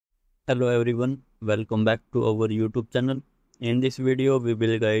Hello everyone, welcome back to our YouTube channel. In this video, we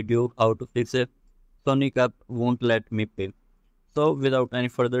will guide you how to fix a Sonic app won't let me pay. So without any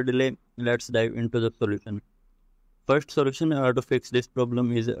further delay, let's dive into the solution. First solution to fix this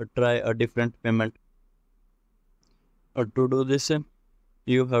problem is try a different payment. To do this,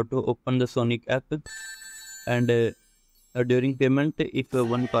 you have to open the Sonic app and during payment, if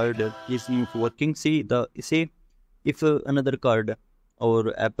one card is not working, see if another card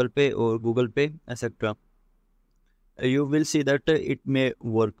or Apple Pay or Google Pay, etc. You will see that it may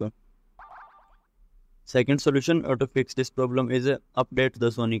work. Second solution to fix this problem is update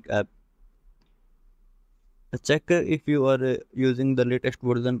the Sonic app. Check if you are using the latest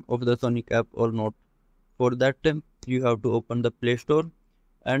version of the Sonic app or not. For that, you have to open the Play Store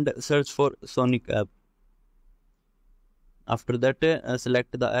and search for Sonic app. After that,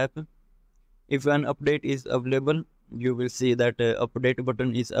 select the app. If an update is available, you will see that update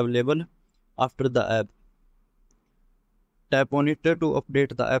button is available after the app. Tap on it to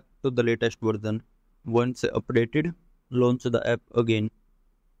update the app to the latest version. Once updated, launch the app again.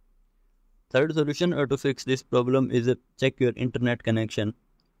 Third solution to fix this problem is check your internet connection.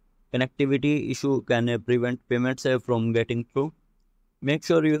 Connectivity issue can prevent payments from getting through. Make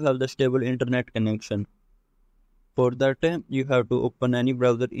sure you have the stable internet connection. For that, you have to open any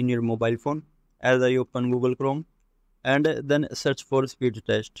browser in your mobile phone. As I open Google Chrome and then search for speed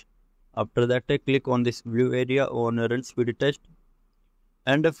test. After that, click on this blue area on run speed test,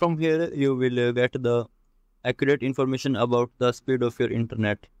 and from here you will get the accurate information about the speed of your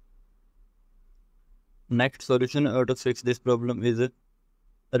internet. Next solution to fix this problem is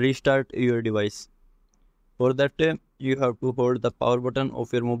restart your device. For that, you have to hold the power button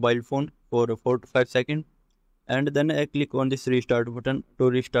of your mobile phone for 4 to 5 seconds and then click on this restart button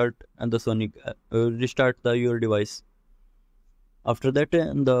to restart your device. After that,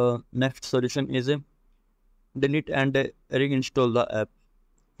 the next solution is delete and reinstall the app.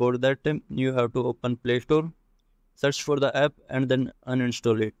 For that, you have to open Play Store, search for the app and then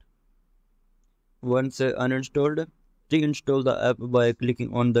uninstall it. Once uninstalled, reinstall the app by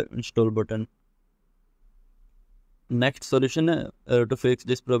clicking on the install button. Next solution to fix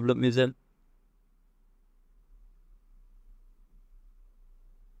this problem is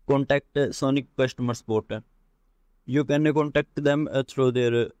contact Sonic customer support. You can contact them through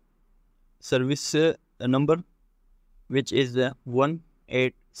their service number, which is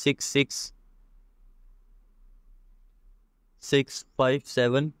 1866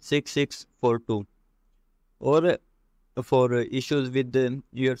 657 6642. Or for issues with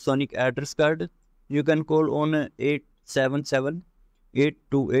your Sonic address card, you can call on 877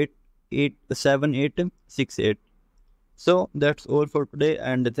 828 87868. So that's all for today,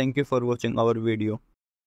 and thank you for watching our video.